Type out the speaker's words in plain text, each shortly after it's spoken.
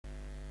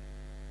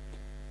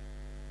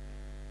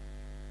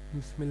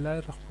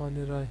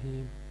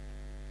Bismillahirrahmanirrahim.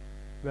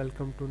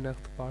 Welcome to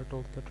next part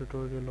of the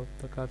tutorial of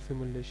the car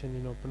simulation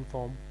in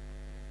OpenFOAM.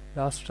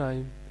 Last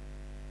time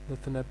the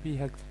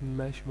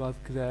snappyHexMesh was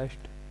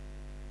crashed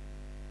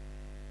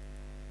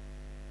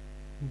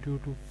due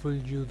to full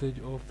usage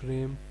of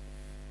RAM.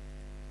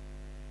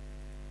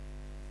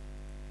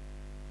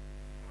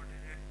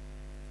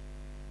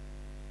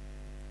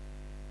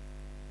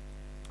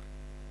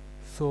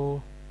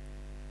 So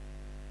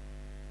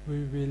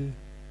we will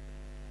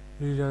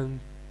rerun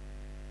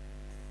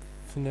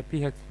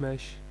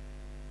snappyHexMesh.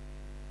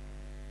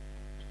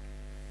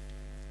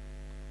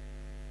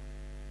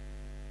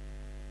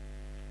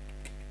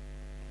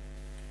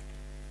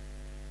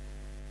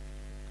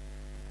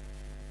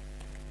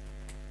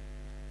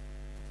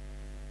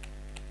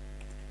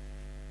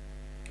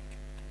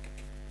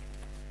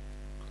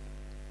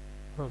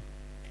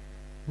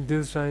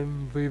 This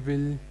time we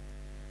will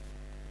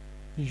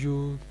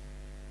use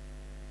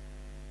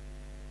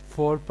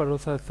 4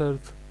 processors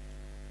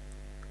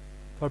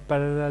for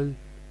parallel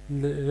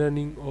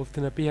running of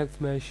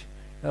snappyHexMesh.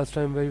 Last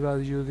time we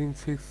was using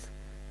 6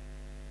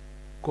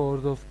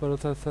 cores of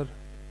processor.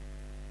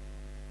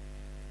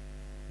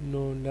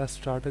 No, let's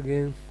start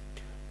again.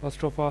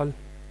 First of all,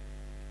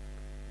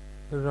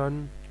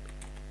 run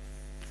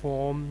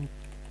form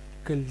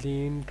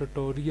clean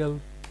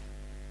tutorial.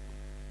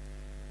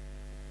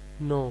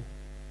 No,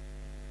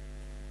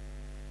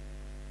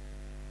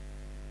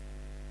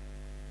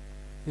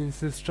 in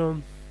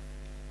system,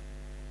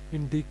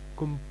 in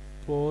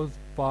decompose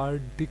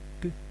part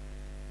dict,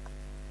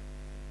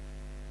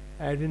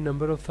 add a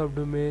number of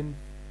subdomain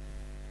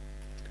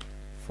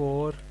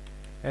 4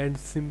 and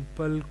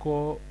simple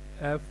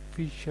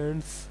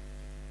coefficients.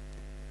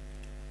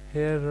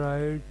 Here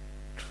write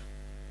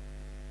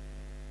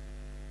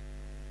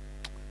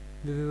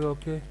this is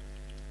okay.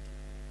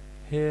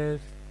 Here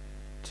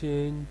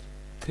change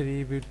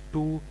 3 with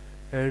 2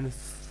 and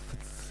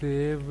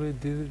save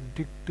this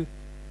dict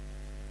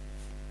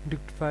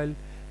file,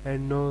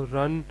 and now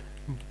run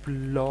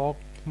block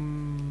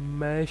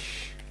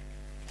mesh.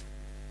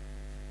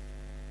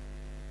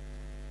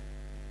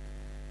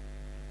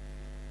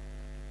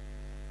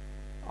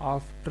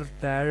 After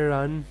that,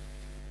 run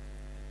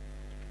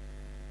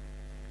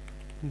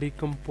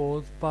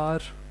decompose bar.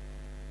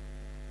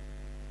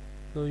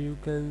 So you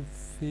can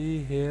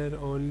see here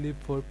only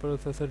 4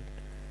 processor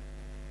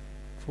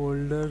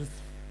folders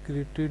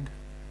created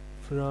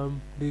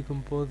from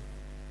decompose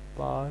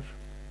bar.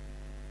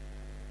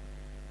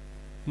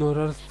 Now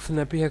run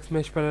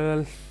snappyHexMesh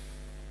parallel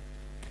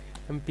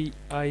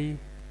mpi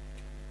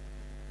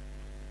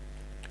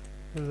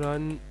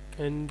run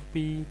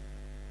np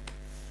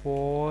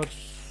for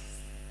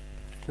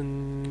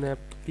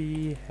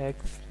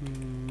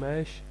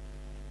snappyHexMesh.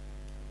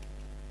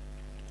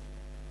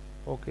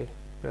 Okay,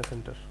 press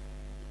enter.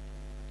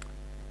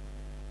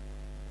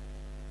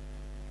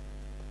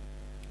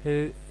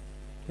 Here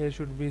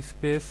should be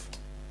space.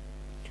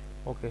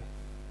 Okay,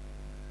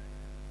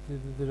 this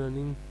is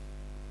running,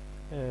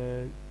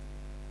 and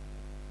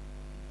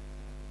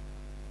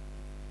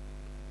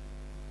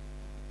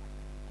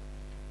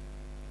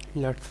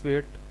let's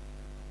wait.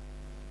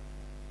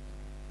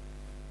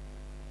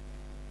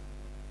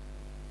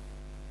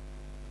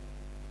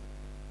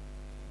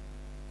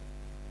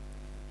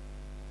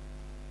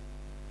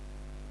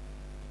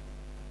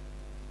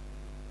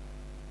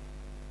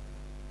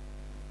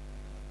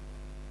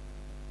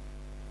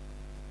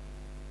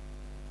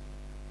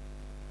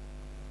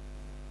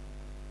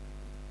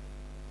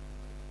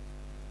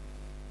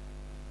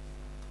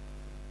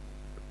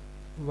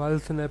 While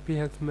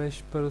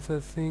snappyHexMesh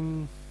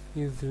processing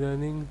is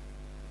running,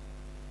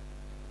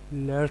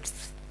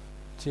 let's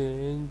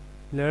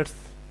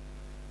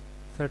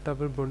set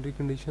up a boundary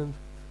conditions.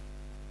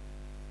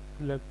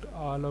 Select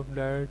all of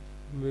that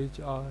which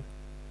are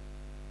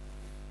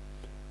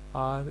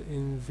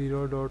in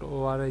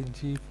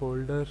 0.org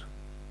folder.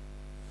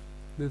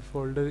 This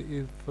folder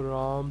is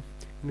from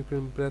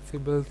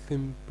incompressible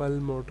simple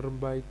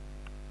motorbike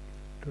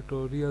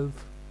tutorials.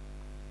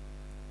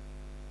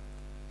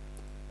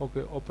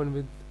 Okay, open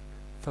with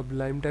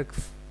Sublime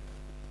text.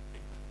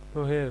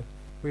 So here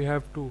we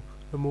have to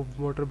remove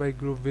motorbike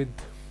group with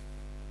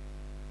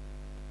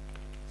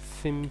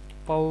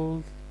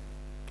simple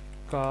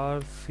car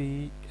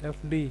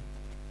CFD.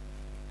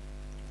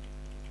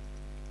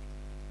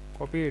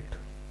 Copy it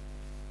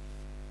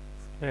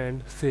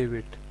and save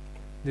it.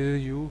 This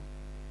is you,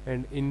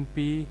 and in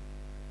P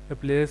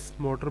replace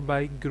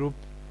motorbike group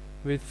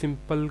with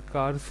simple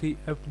car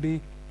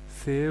CFD.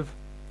 Save.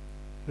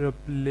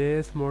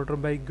 Replace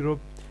motorbike group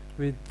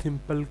with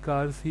simple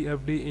car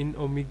CFD in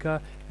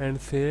Omega and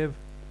save.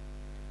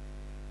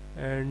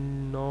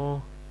 And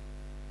now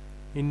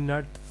in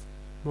nuts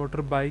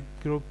motorbike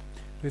group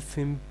with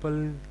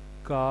simple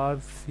car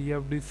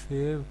CFD,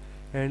 save.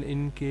 And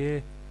in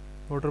K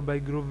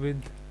motorbike group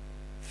with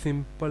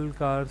simple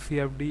car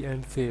CFD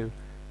and save.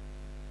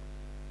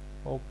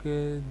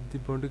 Okay, the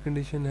boundary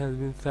condition has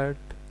been set.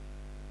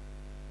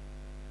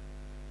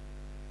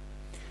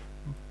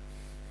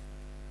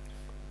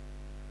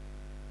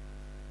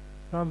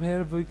 From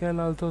here we can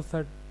also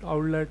set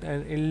outlet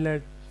and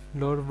inlet,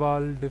 lower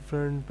wall,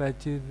 different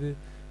patches,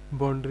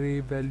 boundary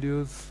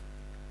values,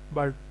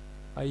 but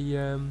I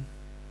am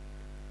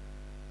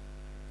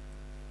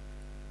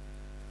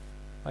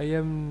I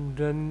am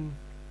run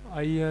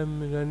I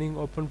am running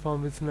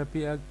OpenFOAM with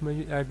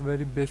snappyHexMesh at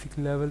very basic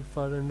level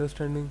for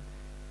understanding,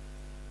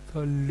 so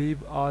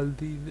leave all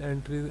these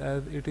entries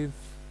as it is.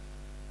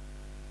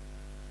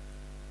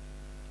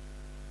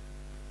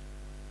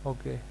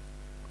 Okay,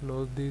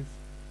 close this.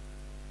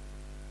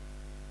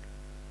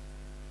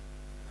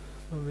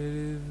 So where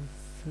is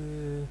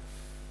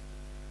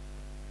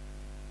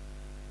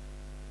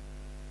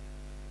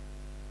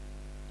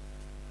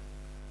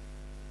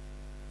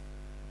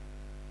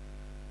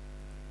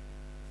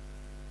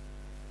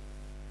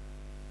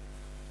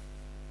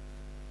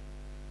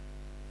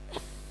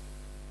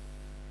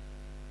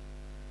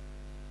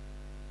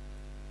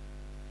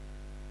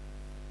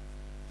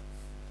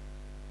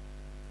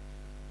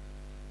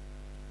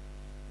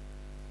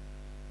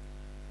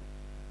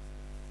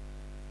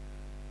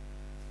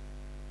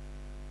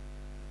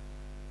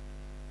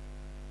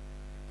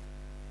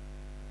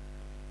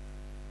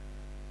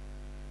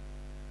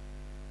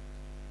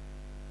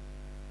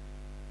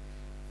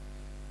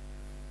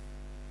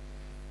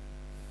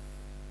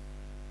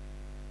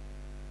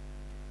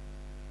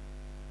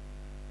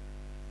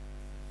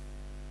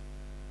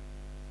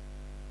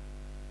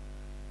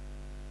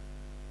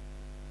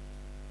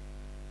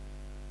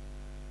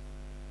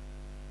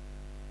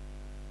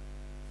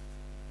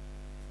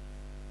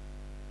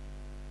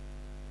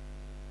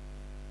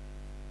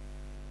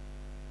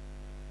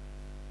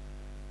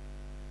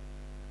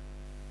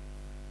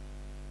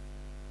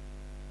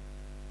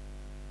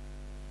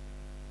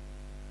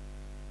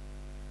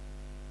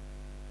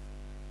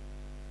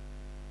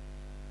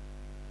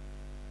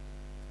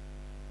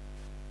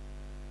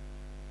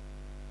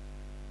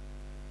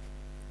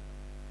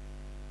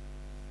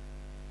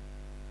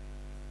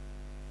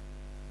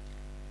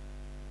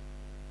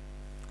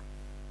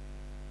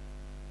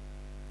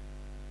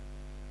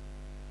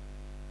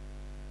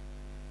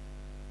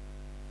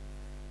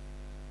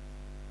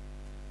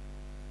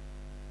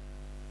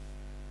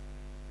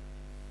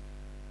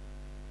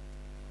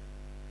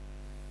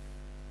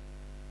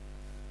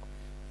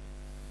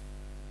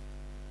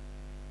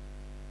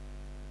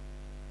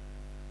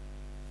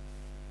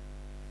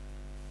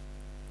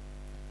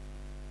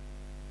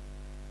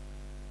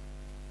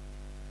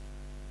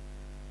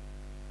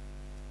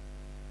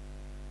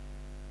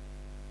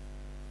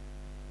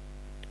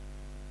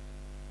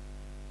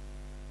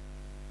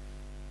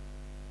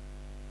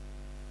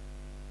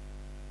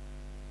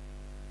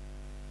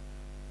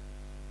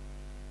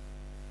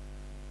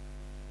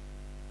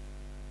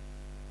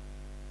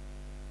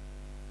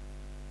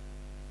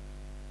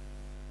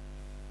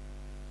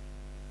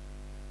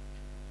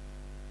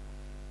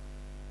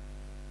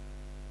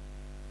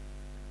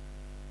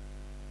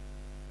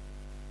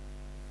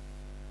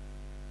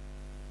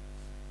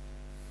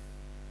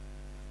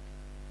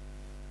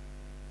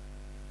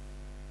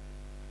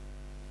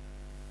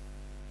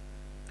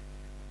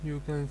you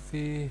can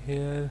see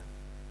here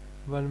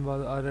one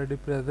was already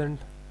present.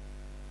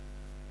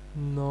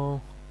 No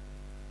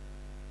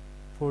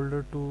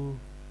folder 2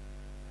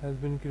 has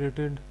been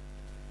created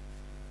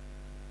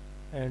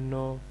and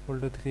no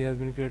folder 3 has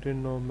been created.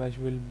 No mesh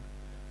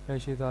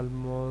is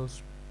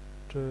almost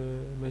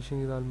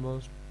meshing is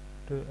almost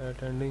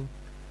at ending.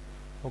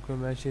 Okay,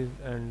 mesh is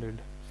ended.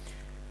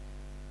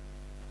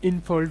 In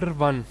folder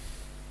 1,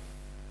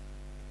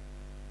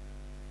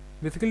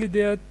 basically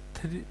there are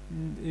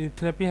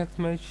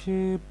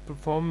snappyHexMesh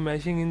perform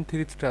meshing in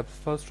 3 steps.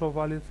 First of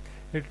all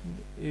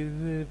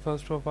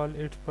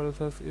its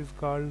process is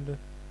called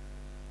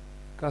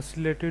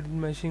castellated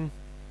meshing,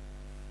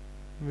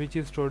 which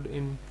is stored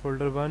in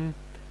folder 1.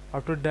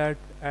 After that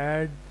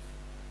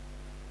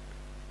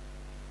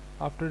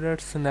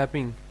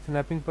snapping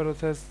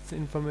process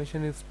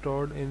information is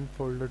stored in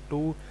folder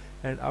 2,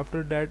 and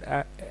after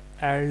that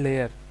add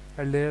layer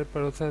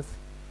process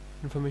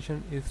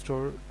information is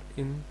stored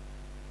in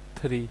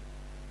 3.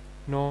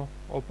 Now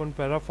open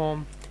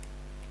paraFOAM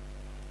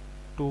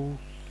to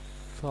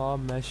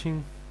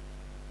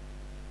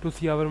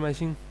see our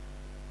meshing.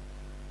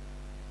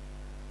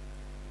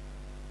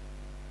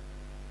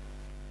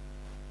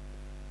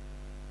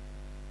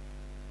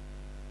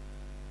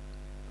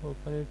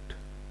 Open it.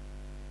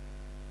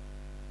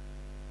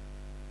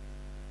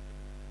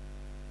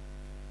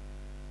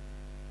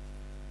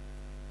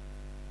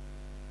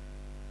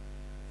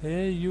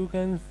 Here you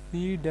can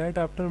see that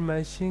after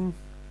meshing,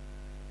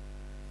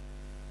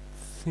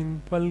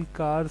 simple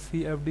car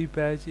CFD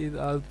patch is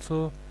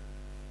also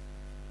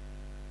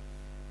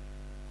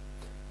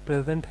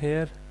present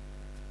here.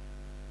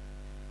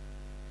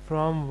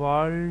 From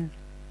wall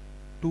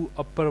to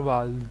upper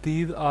wall,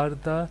 these are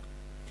the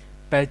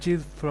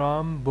patches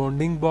from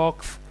bounding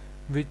box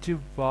which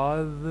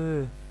was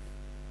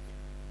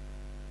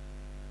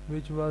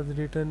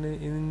written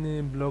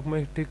in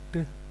Blockmatic,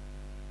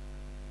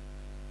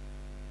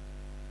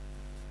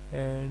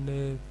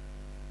 and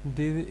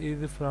this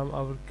is from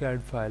our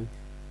CAD file.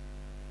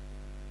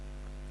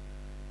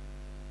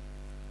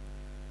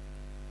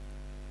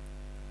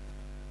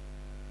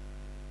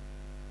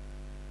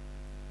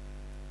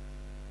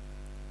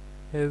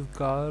 his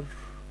car,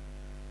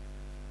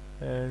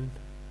 and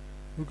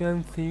you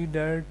can see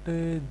that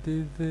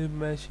this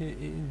mesh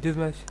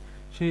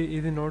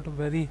is not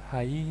very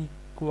high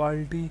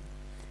quality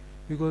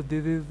because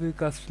this is a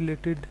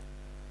castellated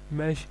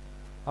mesh.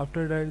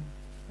 After that,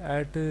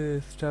 at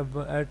time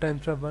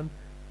step 1,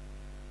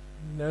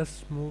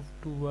 let's move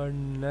to our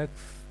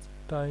next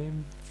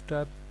time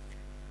step,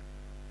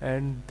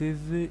 and this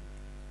is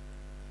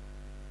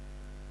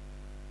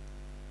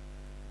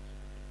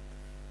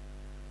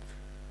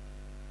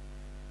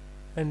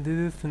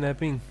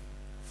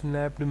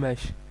snapped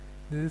mesh.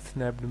 This is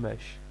snapped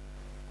mesh.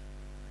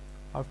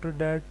 After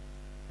that,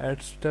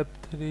 at step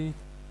 3,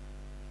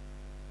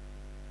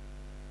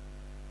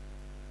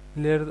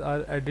 layers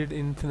are added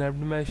in snapped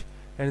mesh,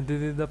 and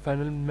this is the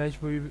final mesh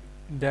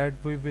that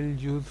we will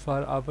use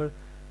for our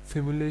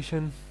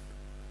simulation.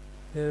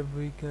 Here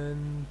we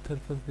can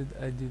surface with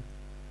edges.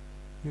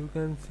 You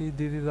can see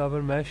this is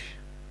our mesh.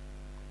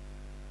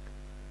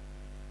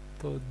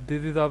 So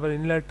this is our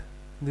inlet,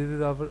 this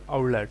is our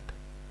outlet.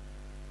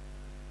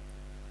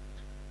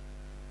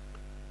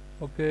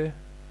 Okay.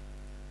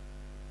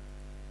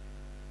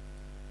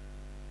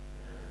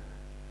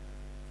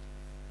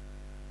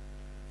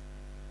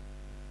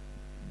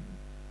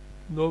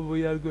 Now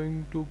we are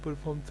going to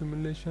perform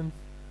simulation.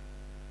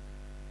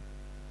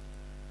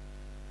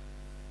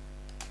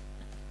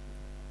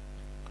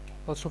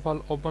 First of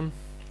all, open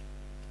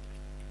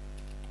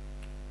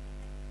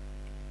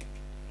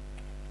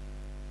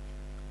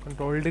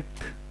control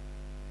dict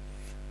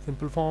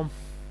simpleFoam,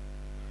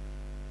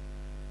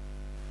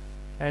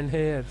 and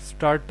here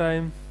start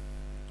time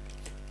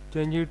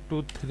change it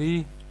to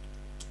 3,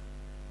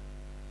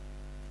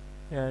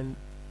 and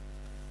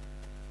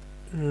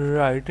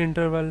right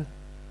interval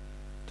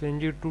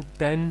change it to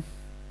 10,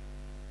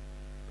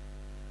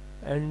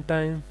 end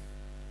time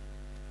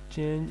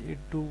change it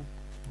to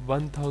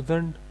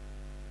 1000,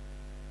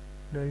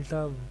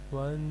 delta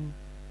 1,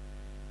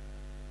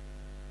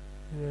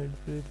 red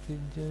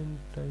precision,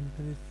 time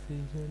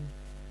precision.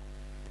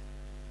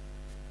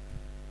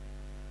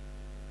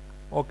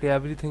 Okay,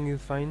 everything is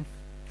fine.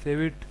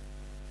 Save it.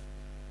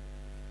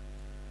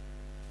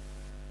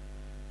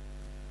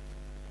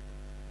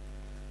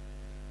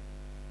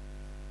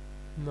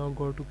 Now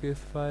go to case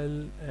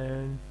file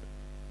and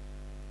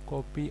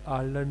copy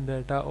all the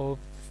data of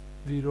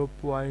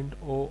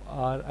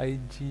 0.org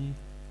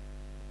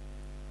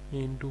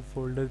into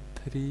folder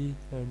 3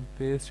 and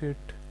paste it.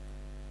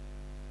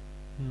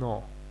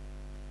 No.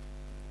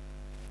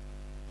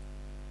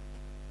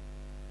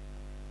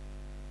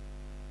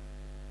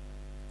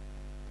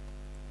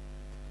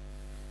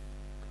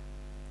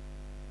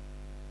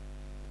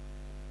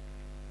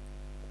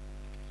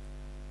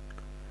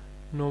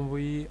 Now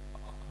we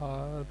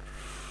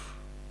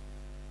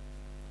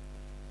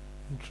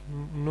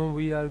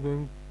are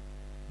going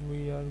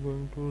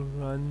to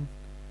run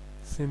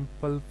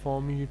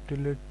simpleFoam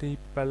utility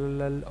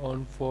parallel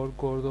on 4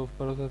 cores of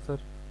processor.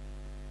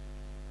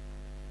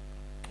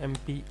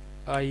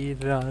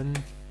 mpi run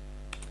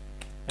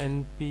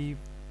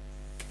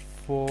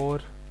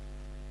np4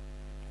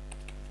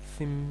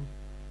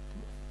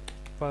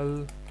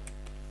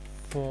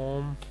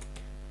 simpleFoam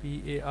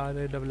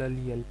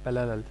parallel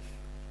parallel.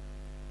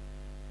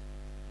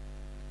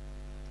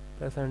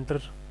 Press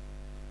enter,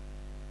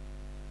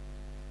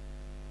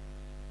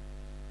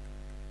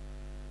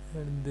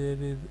 and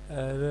there is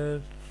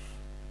error,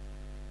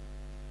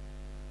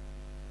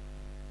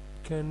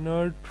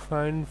 cannot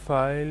find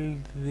file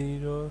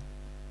 0.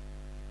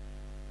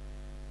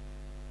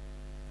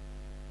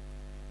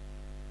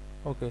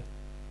 Okay,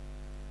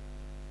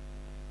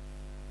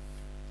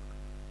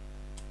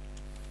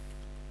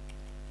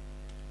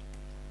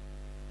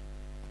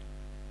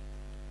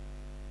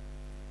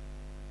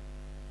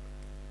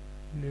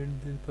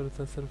 delete these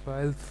processor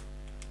files,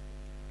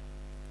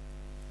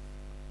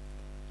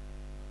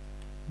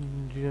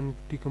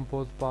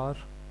 decompose bar.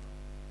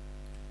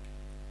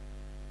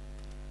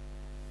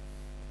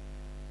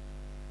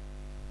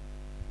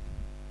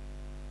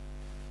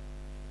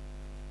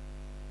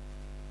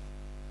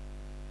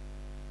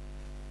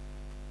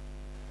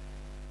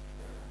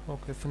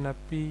 Okay,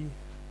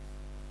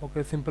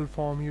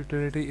 simpleFoam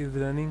utility is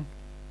running.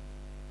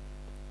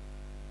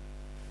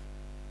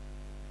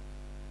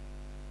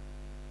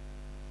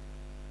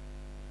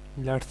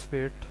 Let's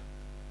wait.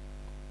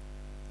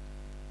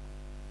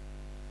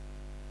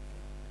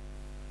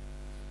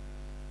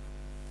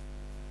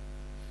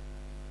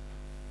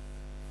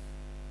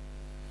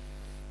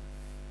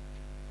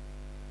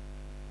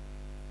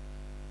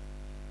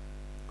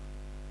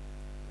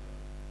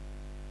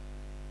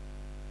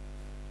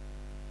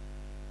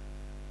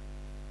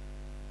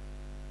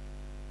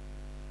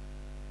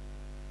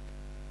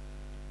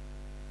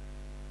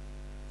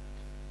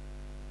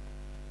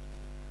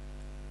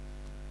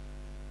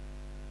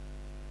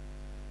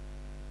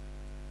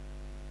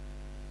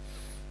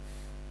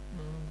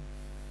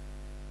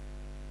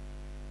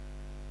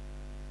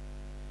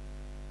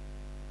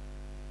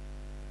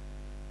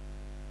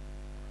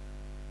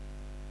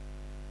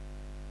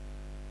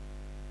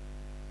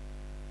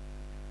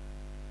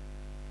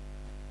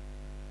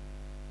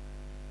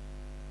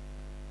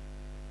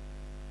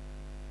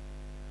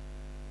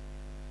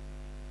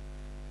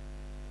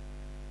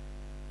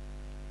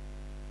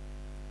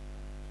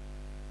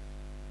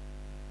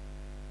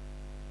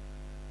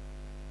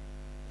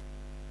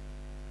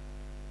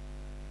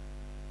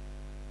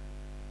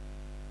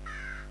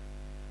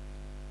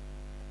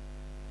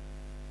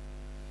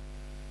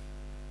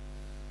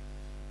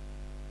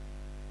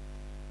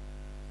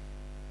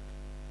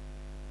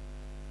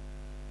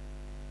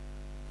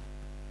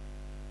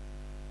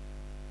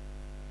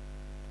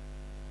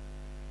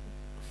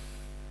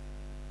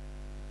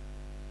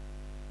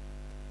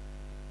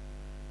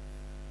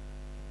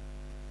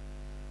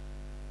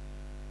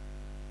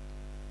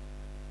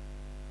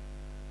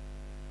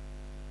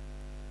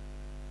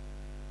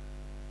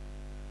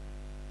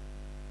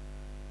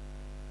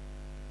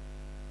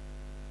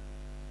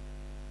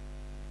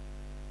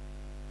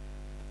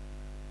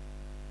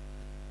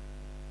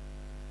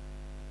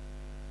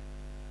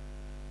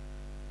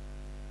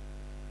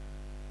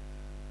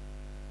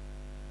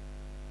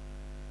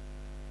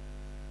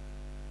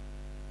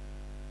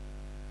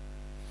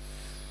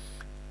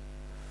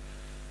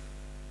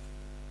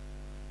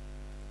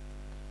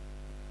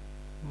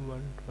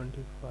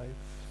 125.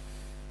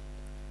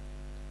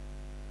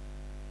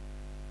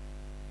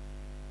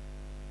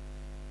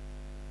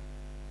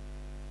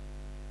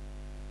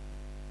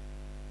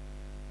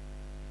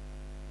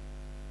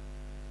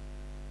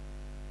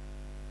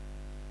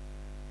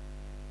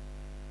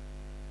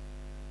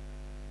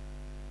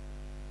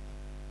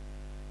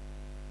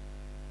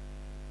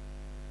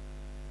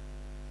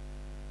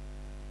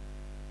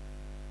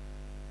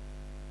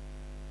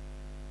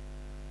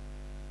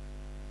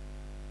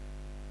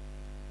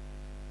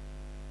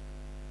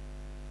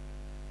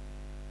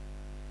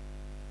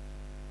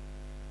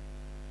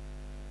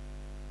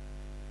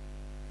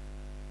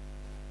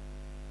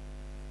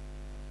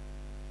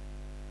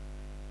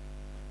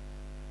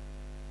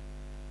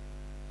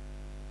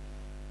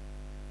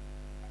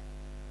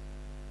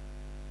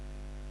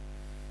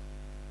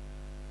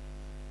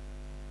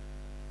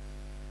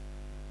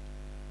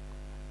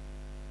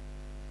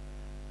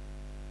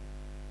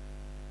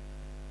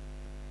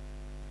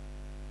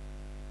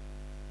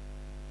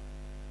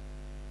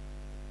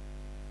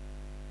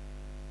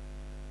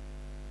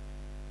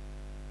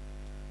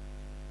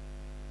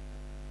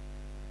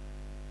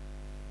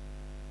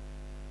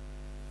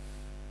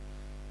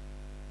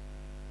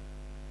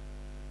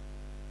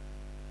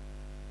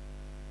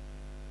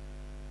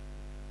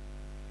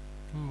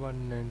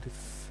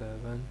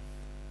 $197.